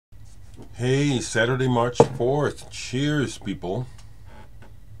Hey, Saturday, March 4th. Cheers, people.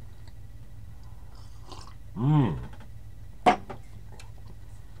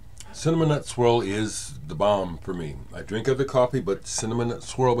 Cinnamon Nut Swirl is the bomb for me. I drink other coffee, but Cinnamon Nut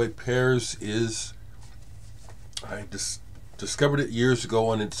Swirl by Pears is... I just discovered it years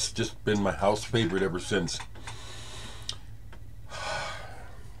ago, and it's just been my house favorite ever since.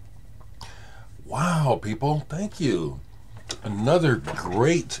 Wow, people, thank you. Another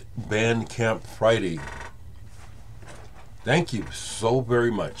great Bandcamp Friday. Thank you so very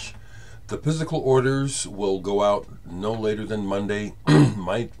much. The physical orders will go out no later than Monday.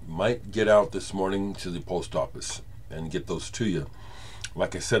 might get out this morning to the post office and get those to you.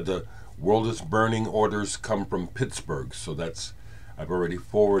 Like I said, the World is Burning orders come from Pittsburgh, so I've already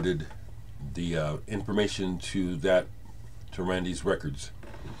forwarded the information to Randy's Records.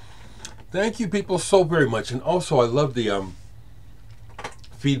 Thank you, people, so very much. And also, I love the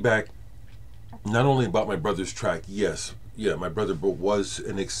feedback, not only about my brother's track. Yes, yeah, my brother was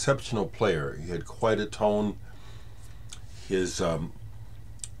an exceptional player. He had quite a tone.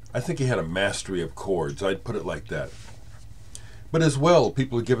 I think he had a mastery of chords. I'd put it like that. But as well,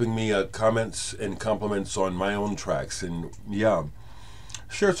 people are giving me comments and compliments on my own tracks. And yeah,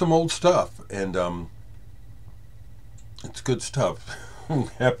 share some old stuff. And it's good stuff. I'm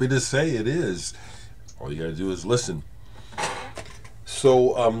happy to say it is. All you gotta do is listen.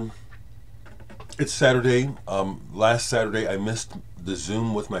 So, it's Saturday. Last Saturday, I missed the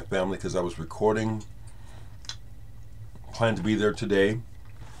Zoom with my family because I was recording. Planned to be there today.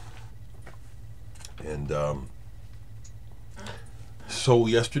 And so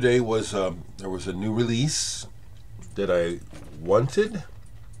yesterday was there was a new release that I wanted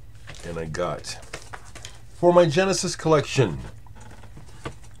and I got for my Genesis collection.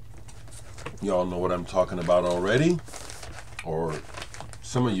 Y'all know what I'm talking about already, or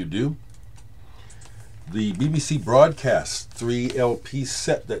some of you do. The BBC Broadcast 3 LP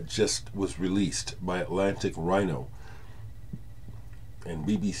set that just was released by Atlantic Rhino and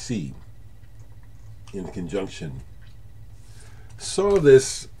BBC in conjunction. Saw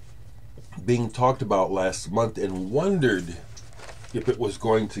this being talked about last month and wondered if it was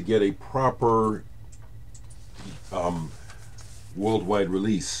going to get a proper worldwide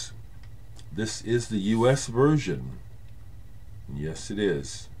release. This is the US version. Yes, it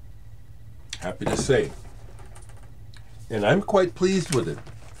is. Happy to say. And I'm quite pleased with it.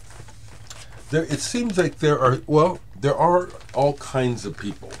 It seems like there are all kinds of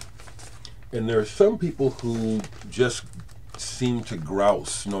people. And there are some people who just seem to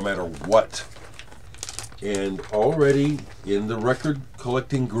grouse no matter what. And already in the record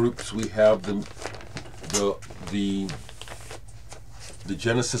collecting groups, we have the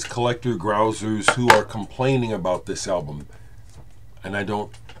Genesis collector grousers who are complaining about this album. And I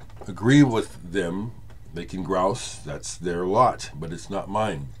don't agree with them. They can grouse, that's their lot, but it's not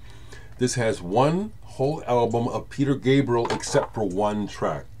mine. This has one whole album of Peter Gabriel except for one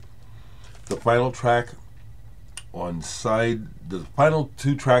track. The final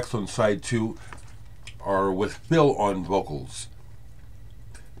two tracks on side 2 are with Phil on vocals.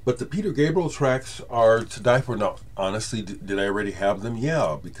 But the Peter Gabriel tracks are to die for. Now, honestly, did I already have them?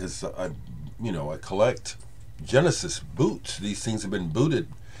 Yeah, because I collect Genesis boots. These things have been booted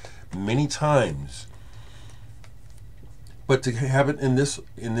many times. But to have it in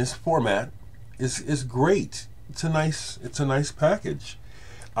this format is great. It's a nice package.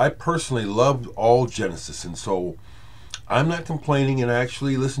 I personally loved all Genesis, and so I'm not complaining, and I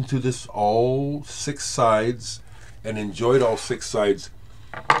actually listened to this all 6 sides and enjoyed all 6 sides,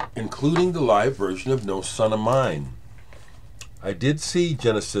 including the live version of No Son of Mine. I did see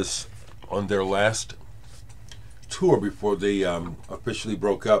Genesis on their last tour before they officially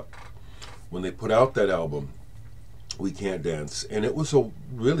broke up, when they put out that album, We Can't Dance, and it was a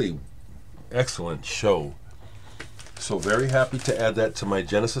really excellent show. So very happy to add that to my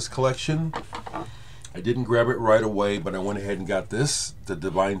Genesis collection. I didn't grab it right away, but I went ahead and got this, the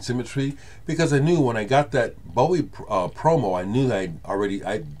Divine Symmetry, because I knew when I got that Bowie promo, I knew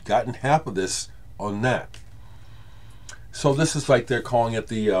I'd gotten half of this on that. So this is like they're calling it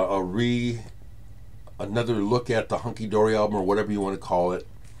the another look at the Hunky Dory album, or whatever you want to call it.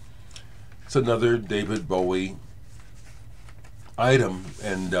 It's another David Bowie item,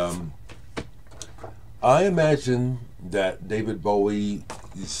 and I imagine that David Bowie's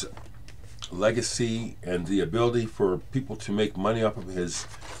legacy and the ability for people to make money off of his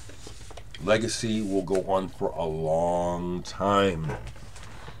legacy will go on for a long time.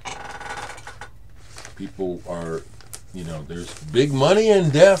 People are, there's big money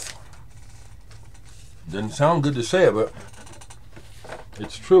in death. Doesn't sound good to say it, but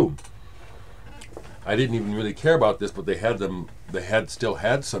it's true. I didn't even really care about this, but they had them. They still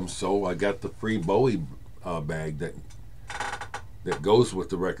had some, so I got the free Bowie bag that goes with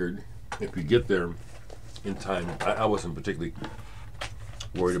the record. If you get there in time, I wasn't particularly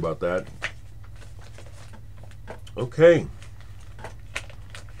worried about that. Okay.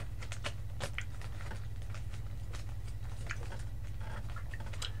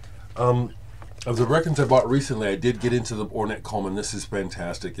 Of the records I bought recently, I did get into the Ornette Coleman. This is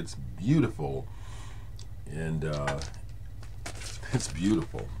fantastic. It's beautiful. And it's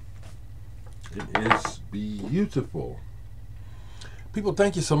beautiful. It is beautiful. People,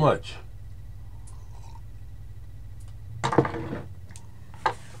 thank you so much.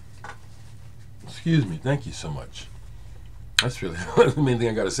 Excuse me. Thank you so much. That's really the main thing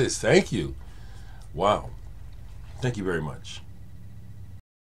I got to say is thank you. Wow. Thank you very much.